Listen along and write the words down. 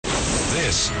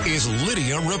This is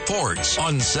Lidia Reports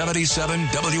on 77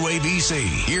 WABC.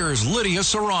 Here's Lidia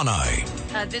Serrani.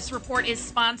 This report is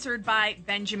sponsored by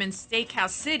Benjamin Steakhouse.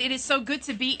 Sid, it is so good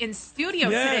to be in studio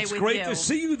today with you. Yeah, it's great to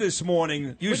see you this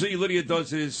morning. Usually Lydia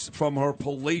does this from her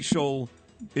palatial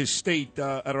estate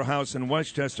at her house in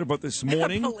Westchester, but this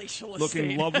morning,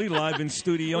 looking lovely, live in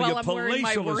studio. Well, your I'm wearing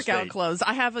my workout estate. clothes.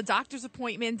 I have a doctor's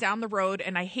appointment down the road,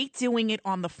 and I hate doing it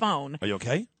on the phone. Are you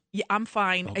okay? Yeah, I'm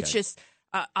fine. Okay. It's just...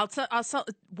 I'll tell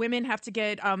women have to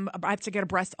get I have to get a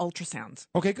breast ultrasound.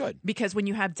 Okay, good. Because when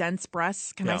you have dense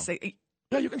breasts, can I say?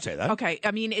 Yeah, you can say that. Okay,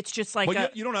 I mean it's just like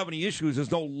you don't have any issues.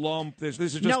 There's no lump. This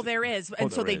is just there is,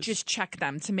 and so they just check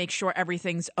them to make sure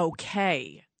everything's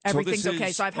okay. Everything's so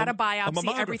okay. So I've had a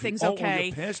biopsy. Everything's okay. Oh,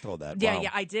 you passed all that. Yeah, wow.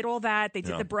 yeah. I did all that. They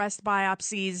did the breast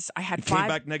biopsies. I had Came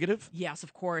back negative. Yes,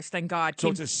 of course. Thank God. So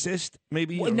it's a cyst,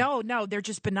 maybe. Well, no. They're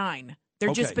just benign.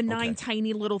 They're just benign,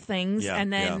 tiny little things,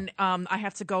 and then I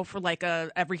have to go for like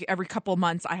every couple of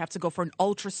months. I have to go for an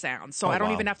ultrasound, so I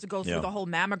don't even have to go through the whole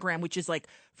mammogram, which is like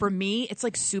for me, it's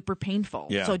like super painful.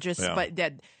 Yeah. So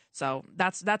so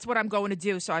that's what I'm going to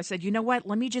do. So I said, you know what?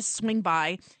 Let me just swing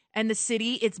by. And the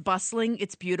city, it's bustling,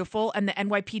 it's beautiful, and the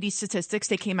NYPD statistics,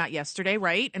 they came out yesterday,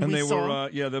 right? And they were,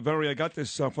 they're very, I got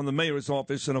this from the mayor's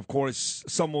office, and of course,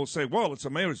 some will say, well, it's the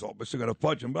mayor's office, they're going to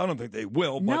fudge them, but I don't think they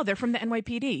will. No, they're from the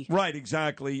NYPD. Right,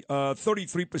 exactly.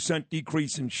 33%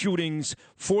 decrease in shootings,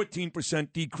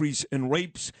 14% decrease in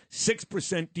rapes,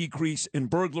 6% decrease in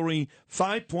burglary,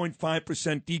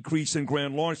 5.5% decrease in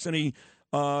grand larceny.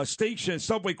 Station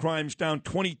subway crimes down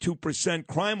 22%.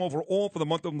 Crime overall for the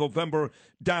month of November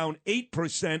down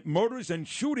 8%. Murders and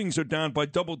shootings are down by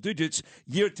double digits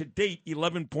year to date,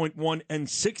 11.1 and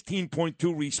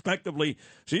 16.2 respectively.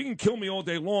 So you can kill me all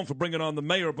day long for bringing on the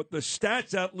mayor, but the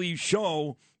stats at least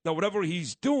show that whatever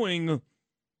he's doing,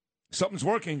 something's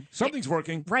working. Something's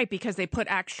working. Right, because they put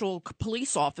actual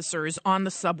police officers on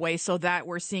the subway so that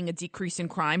we're seeing a decrease in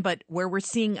crime. But where we're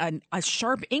seeing a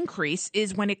sharp increase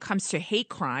is when it comes to hate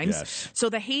crimes. Yes. So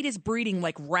the hate is breeding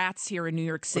like rats here in New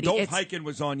York City. Dov Hikind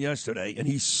was on yesterday, and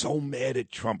he's so mad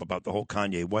at Trump about the whole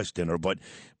Kanye West dinner. But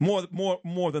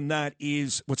more than that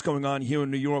is what's going on here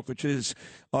in New York, which is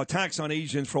attacks on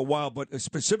Asians for a while, but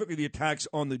specifically the attacks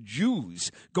on the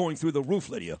Jews going through the roof,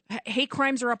 Lydia. Hate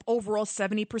crimes are up overall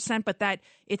 70%. But that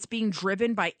it's being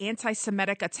driven by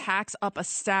anti-Semitic attacks up a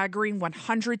staggering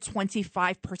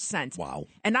 125%. Wow.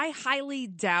 And I highly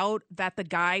doubt that the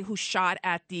guy who shot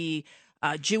at the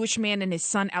Jewish man and his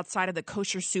son outside of the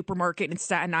kosher supermarket in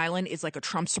Staten Island is like a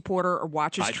Trump supporter or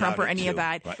watches Trump or any of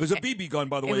that. Right. It was a BB gun,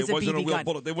 by the way. It wasn't a real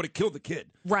bullet. They would have killed the kid.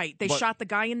 Right. They shot the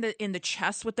guy in the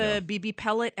chest with the BB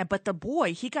pellet, but the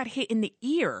boy, he got hit in the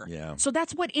ear. Yeah. So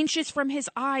that's what inches from his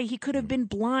eye. He could have been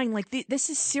blind. Like this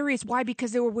is serious. Why?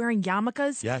 Because they were wearing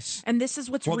yarmulkes. Yes. And this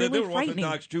is what's really they were frightening.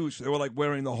 Orthodox Jews. They were like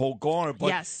wearing the whole garb. But,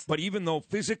 yes. But even though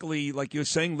physically, like you're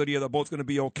saying, Lydia, they're both going to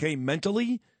be okay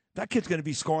mentally, that kid's going to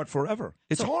be scarred forever.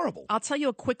 It's horrible. I'll tell you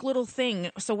a quick little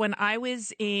thing. So when I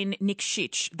was in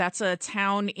Nikšić, that's a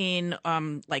town in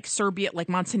like Serbia, like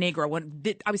Montenegro, when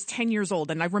I was 10 years old.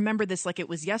 And I remember this like it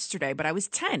was yesterday, but I was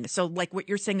 10. So like what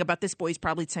you're saying about this boy, he's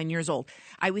probably 10 years old.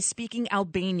 I was speaking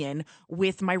Albanian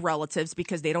with my relatives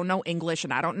because they don't know English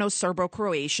and I don't know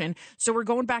Serbo-Croatian. So we're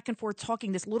going back and forth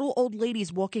talking. This little old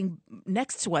lady's walking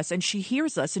next to us and she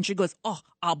hears us and she goes, "Oh,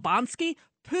 Albanski?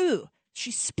 Poo."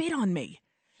 She spit on me.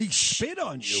 He spit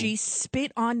on you? She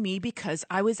spit on me because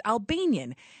I was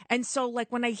Albanian. And so,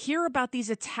 like, when I hear about these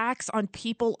attacks on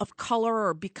people of color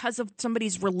or because of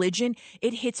somebody's religion,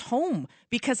 it hits home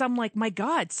because I'm like, my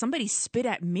God, somebody spit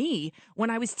at me when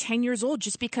I was 10 years old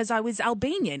just because I was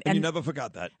Albanian. And you never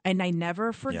forgot that. And I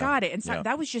never forgot it. And so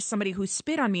that was just somebody who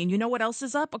spit on me. And you know what else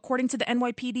is up? According to the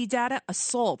NYPD data,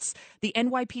 assaults. The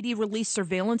NYPD released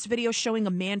surveillance video showing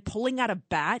a man pulling out a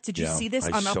bat. Did you see this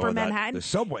on Upper Manhattan? The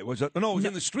subway. Was it? No, it was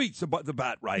in the streets, the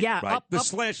bat, right? Yeah. Right. The up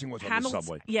slashing was on the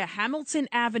subway. Yeah, Hamilton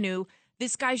Avenue.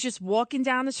 This guy's just walking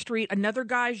down the street. Another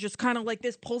guy's just kind of like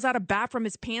this, pulls out a bat from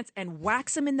his pants and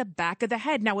whacks him in the back of the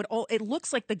head. Now, it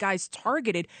looks like the guy's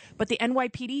targeted, but the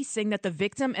NYPD is saying that the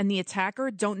victim and the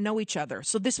attacker don't know each other.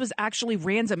 So this was actually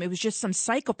random. It was just some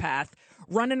psychopath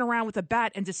running around with a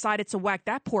bat and decided to whack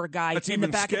that poor guy in the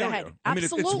back of the head. I mean,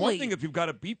 Absolutely. it's one thing if you've got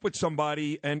a beef with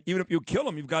somebody, and even if you kill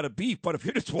him, you've got a beef. But if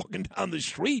you're just walking down the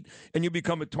street and you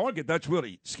become a target, that's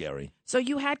really scary. So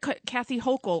you had Kathy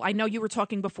Hochul. I know you were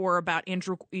talking before about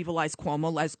Andrew Evil Eyes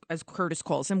Cuomo, as Curtis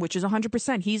calls him, which is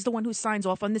 100%. He's the one who signs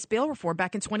off on this bail reform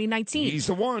back in 2019. He's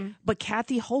the one. But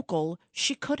Kathy Hochul,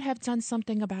 she could have done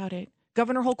something about it.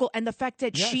 Governor Hochul, and the fact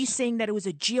that she's saying that it was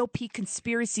a GOP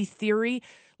conspiracy theory.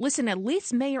 Listen, at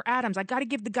least Mayor Adams, I got to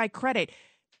give the guy credit.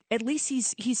 At least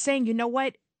he's saying, you know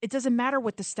what? it doesn't matter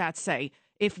what the stats say.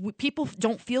 If people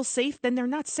don't feel safe, then they're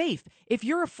not safe. If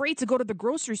you're afraid to go to the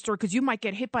grocery store because you might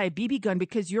get hit by a BB gun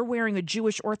because you're wearing a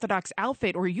Jewish Orthodox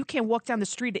outfit, or you can't walk down the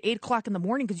street at 8 o'clock in the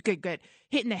morning because you could get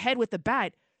hit in the head with a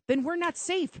bat, then we're not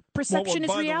safe. Perception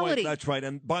is reality. That's right.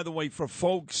 And by the way, for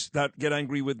folks that get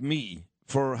angry with me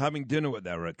for having dinner with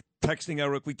Eric, texting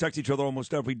Eric, we text each other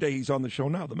almost every day. He's on the show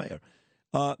now, the mayor.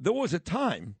 There was a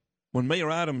time when Mayor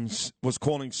Adams was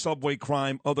calling subway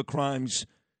crime, other crimes,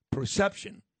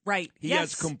 perception. Right. He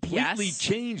has completely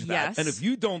changed that. Yes. And if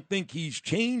you don't think he's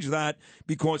changed that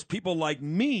because people like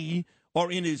me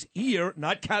are in his ear,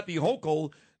 not Kathy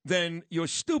Hochul, then you're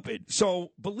stupid.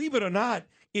 So believe it or not,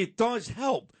 it does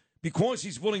help because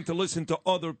he's willing to listen to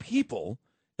other people.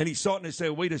 And he's starting to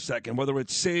say, wait a second, whether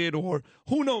it's Sid or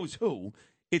who knows who,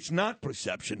 it's not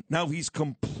perception. Now he's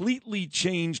completely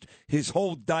changed his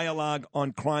whole dialogue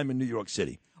on crime in New York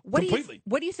City. What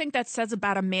do you think that says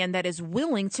about a man that is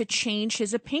willing to change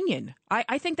his opinion?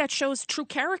 I think that shows true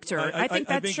character. I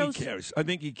think shows he cares. I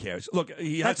think he cares. Look,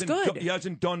 he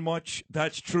hasn't done much.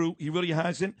 That's true. He really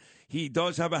hasn't. He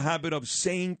does have a habit of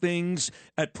saying things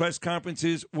at press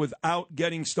conferences without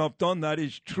getting stuff done. That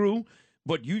is true.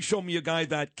 But you show me a guy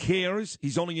that cares.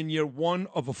 He's only in year 1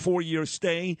 of a 4-year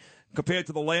stay compared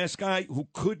to the last guy who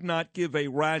could not give a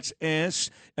rat's ass.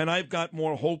 And I've got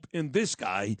more hope in this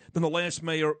guy than the last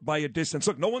mayor by a distance.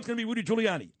 Look, no one's going to be Rudy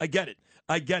Giuliani. I get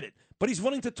it. But he's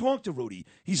willing to talk to Rudy.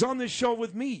 He's on this show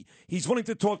with me. He's willing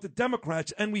to talk to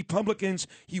Democrats and Republicans.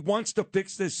 He wants to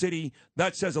fix this city.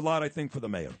 That says a lot, I think, for the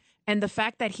mayor. And the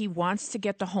fact that he wants to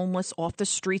get the homeless off the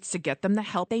streets to get them the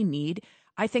help they need,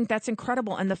 I think that's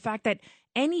incredible. And the fact that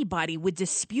anybody would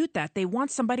dispute that. They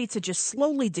want somebody to just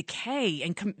slowly decay,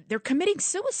 and they're committing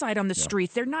suicide on the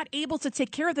streets. They're not able to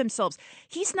take care of themselves.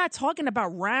 He's not talking about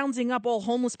rounding up all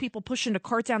homeless people, pushing a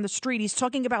cart down the street. He's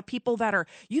talking about people that are,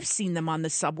 you've seen them on the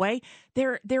subway.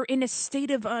 They're in a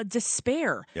state of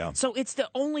despair. Yeah. So it's the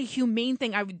only humane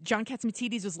thing. John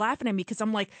Catsimatidis was laughing at me because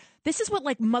I'm like, this is what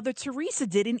like Mother Teresa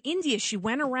did in India. She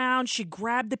went around, she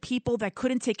grabbed the people that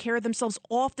couldn't take care of themselves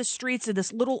off the streets, and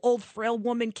this little old frail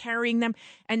woman carrying them.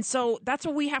 And so that's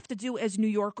what we have to do as New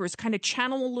Yorkers, kind of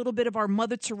channel a little bit of our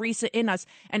Mother Teresa in us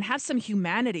and have some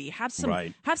humanity, have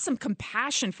some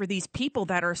compassion for these people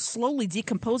that are slowly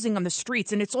decomposing on the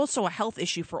streets. And it's also a health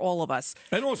issue for all of us.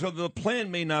 And also, the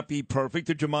plan may not be perfect.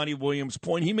 To Jumaane Williams'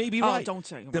 point, he may be right. Oh, don't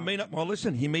say there may not. Well,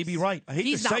 listen, he may be right. I hate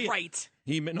He's to say not it. right.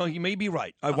 He may be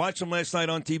right. I watched him last night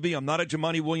on TV. I'm not a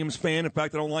Jumaane Williams fan. In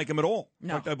fact, I don't like him at all.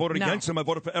 No. In fact, I voted against him. I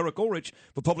voted for Eric Ulrich,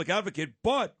 for public advocate.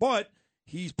 But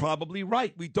he's probably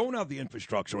right. We don't have the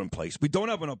infrastructure in place. We don't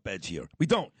have enough beds here. We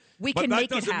don't. But that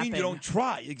doesn't mean you don't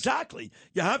try. Exactly.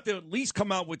 You have to at least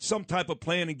come out with some type of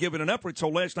plan and give it an effort. So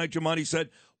last night, Jumaane said,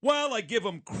 well, I give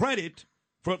him credit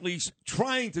for at least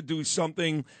trying to do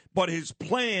something, but his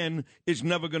plan is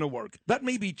never going to work. That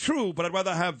may be true, but I'd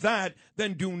rather have that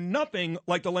than do nothing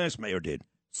like the last mayor did.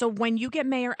 So when you get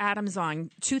Mayor Adams on,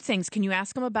 two things. Can you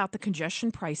ask him about the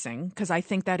congestion pricing? Because I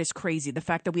think that is crazy. The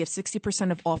fact that we have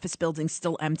 60% of office buildings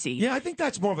still empty. Yeah, I think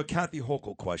that's more of a Kathy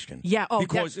Hochul question. Yeah,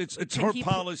 because it's her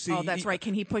policy. Oh, that's right.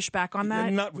 Can he push back on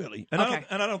that? Not really. And okay.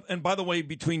 I don't. And by the way,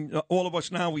 between all of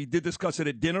us now, we did discuss it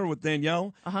at dinner with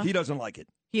Danielle. He doesn't like it.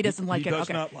 He doesn't like it. He does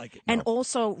not like it. No. And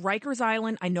also, Rikers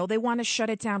Island, I know they want to shut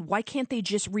it down. Why can't they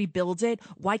just rebuild it?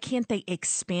 Why can't they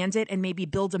expand it and maybe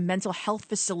build a mental health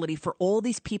facility for all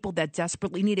these people that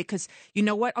desperately need it? Because you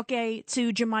know what? Okay,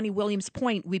 to Jumaane Williams'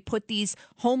 point, we put these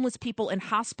homeless people in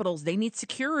hospitals. They need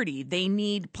security. They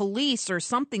need police or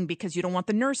something because you don't want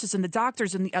the nurses and the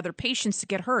doctors and the other patients to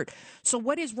get hurt. So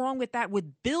what is wrong with that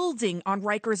with building on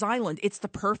Rikers Island? It's the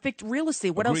perfect real estate.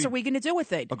 What else are we going to do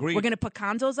with it? Agreed. We're going to put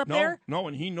condos up there? No,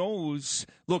 and he knows.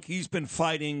 Look, he's been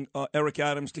fighting Eric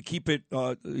Adams to keep it.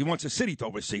 He wants the city to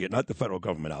oversee it, not the federal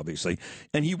government, obviously.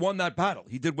 And he won that battle.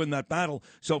 He did win that battle.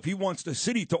 So if he wants the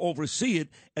city to oversee it,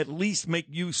 at least make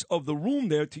use of the room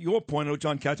there. To your point, I know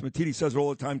John Catsimatidis says it all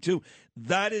the time too.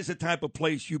 That is the type of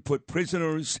place you put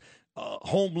prisoners,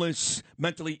 homeless,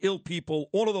 mentally ill people,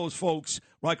 all of those folks.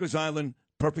 Rikers Island.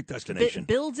 Perfect destination.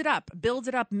 Build it up,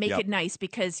 make it nice,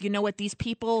 because you know what? These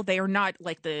people, they are not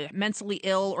like the mentally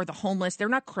ill or the homeless. They're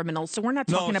not criminals, so we're not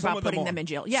talking about putting them in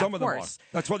jail. Yeah, some of Them course. are.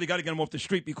 That's why they got to get them off the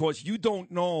street, because you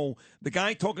don't know. The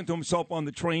guy talking to himself on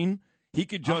the train, he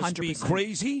could just 100%. Be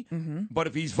crazy, but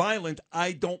if he's violent,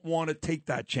 I don't want to take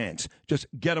that chance. Just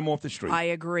get him off the street. I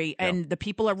agree. Yeah. And the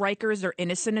people at Rikers are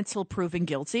innocent until proven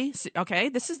guilty. Okay,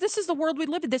 this is the world we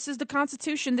live in. This is the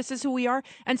Constitution. This is who we are.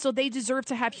 And so they deserve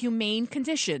to have humane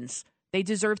conditions. They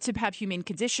deserve to have humane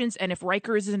conditions, and if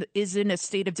Riker is in a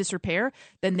state of disrepair,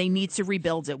 then they need to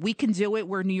rebuild it. We can do it.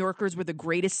 We're New Yorkers. We're the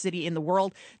greatest city in the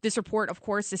world. This report, of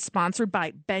course, is sponsored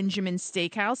by Benjamin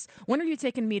Steakhouse. When are you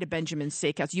taking me to Benjamin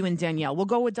Steakhouse? You and Danielle. We'll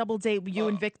go a double date. You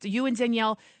and Victor. You and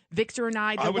Danielle. Victor and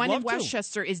I. The one in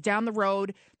Westchester is down the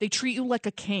road. They treat you like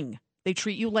a king. They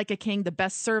treat you like a king. The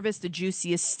best service, the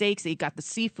juiciest steaks. They got the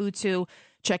seafood too.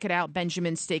 Check it out,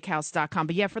 benjaminsteakhouse.com.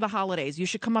 But yeah, for the holidays, you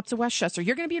should come up to Westchester.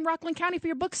 You're going to be in Rockland County for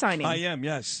your book signing. I am,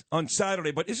 yes, on Saturday.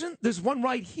 But there's one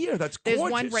right here that's gorgeous.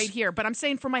 There's one right here. But I'm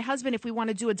saying for my husband, if we want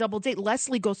to do a double date,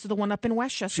 Leslie goes to the one up in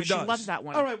Westchester. She loves that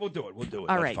one. All right, we'll do it.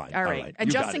 All right, fine. All right.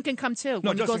 And Justin can come too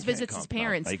when he goes visits his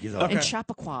parents in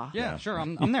Chappaqua. Yeah, sure.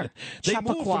 I'm there. They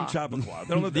moved from Chappaqua.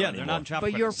 They don't live there anymore. They're not in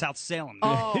Chappaqua. But you're South Salem.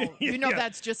 Oh,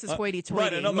 that's just as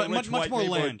hoity-toity. Right, much more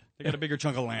land. They got a bigger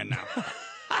chunk of land now.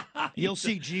 You'll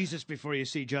see Jesus before you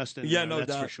see Justin. Yeah,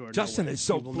 that's for sure. Justin is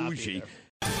so bougie.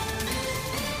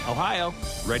 Ohio,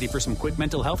 ready for some quick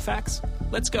mental health facts?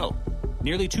 Let's go.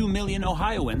 Nearly 2 million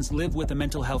Ohioans live with a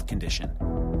mental health condition.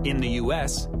 In the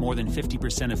U.S., more than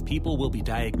 50% of people will be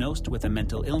diagnosed with a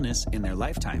mental illness in their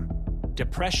lifetime.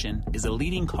 Depression is a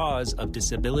leading cause of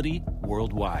disability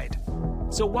worldwide.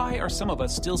 So why are some of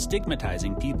us still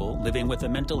stigmatizing people living with a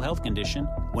mental health condition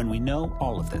when we know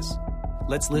all of this?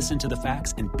 Let's listen to the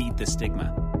facts and beat the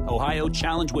stigma. Ohio,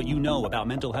 challenge what you know about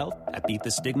mental health at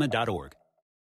beatthestigma.org.